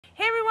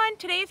Hey everyone,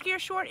 today's Gear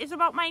Short is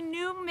about my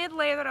new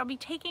mid-layer that I'll be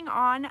taking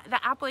on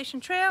the Appalachian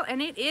Trail, and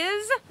it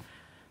is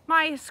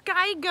my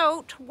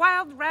SkyGoat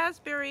Wild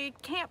Raspberry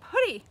Camp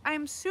Hoodie. I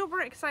am super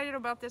excited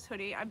about this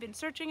hoodie. I've been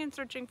searching and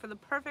searching for the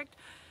perfect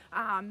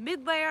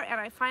mid-layer, and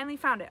I finally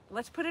found it.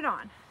 Let's put it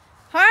on.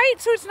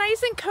 Alright, so it's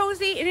nice and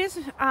cozy. It is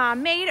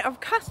made of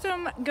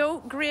custom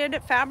goat grid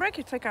fabric.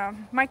 It's like a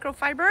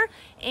microfiber,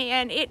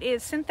 and it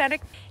is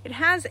synthetic. It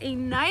has a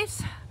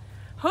nice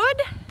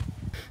hood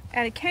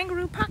and a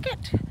kangaroo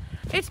pocket.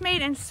 It's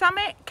made in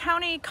Summit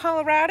County,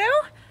 Colorado.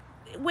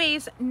 It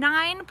weighs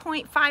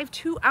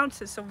 9.52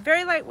 ounces, so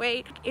very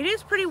lightweight. It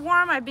is pretty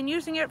warm. I've been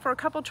using it for a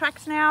couple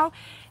treks now.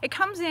 It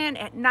comes in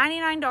at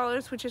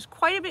 $99, which is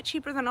quite a bit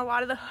cheaper than a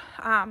lot of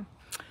the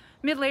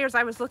mid layers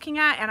I was looking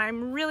at, and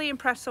I'm really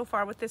impressed so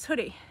far with this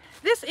hoodie.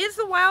 This is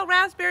the Wild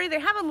Raspberry. They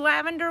have a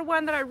lavender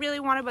one that I really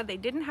wanted, but they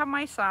didn't have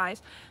my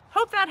size.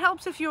 Hope that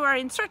helps if you are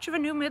in search of a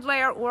new mid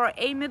layer or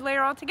a mid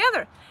layer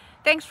altogether.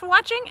 Thanks for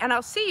watching, and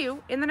I'll see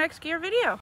you in the next gear video.